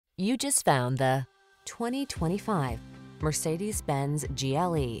You just found the 2025 Mercedes-Benz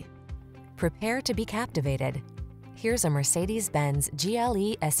GLE. Prepare to be captivated. Here's a Mercedes-Benz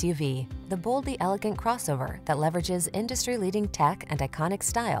GLE SUV, the boldly elegant crossover that leverages industry-leading tech and iconic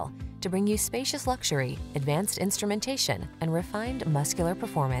style to bring you spacious luxury, advanced instrumentation, and refined muscular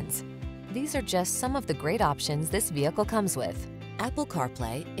performance. These are just some of the great options this vehicle comes with: Apple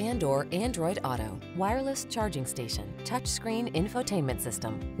CarPlay and/or Android Auto, wireless charging station, touchscreen infotainment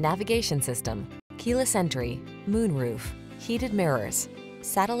system, navigation system, keyless entry, moonroof, heated mirrors,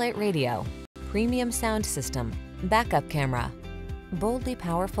 satellite radio, premium sound system, backup camera. Boldly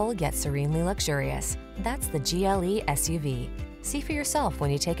powerful yet serenely luxurious. That's the GLE SUV. See for yourself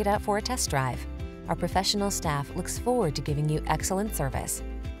when you take it out for a test drive. Our professional staff looks forward to giving you excellent service.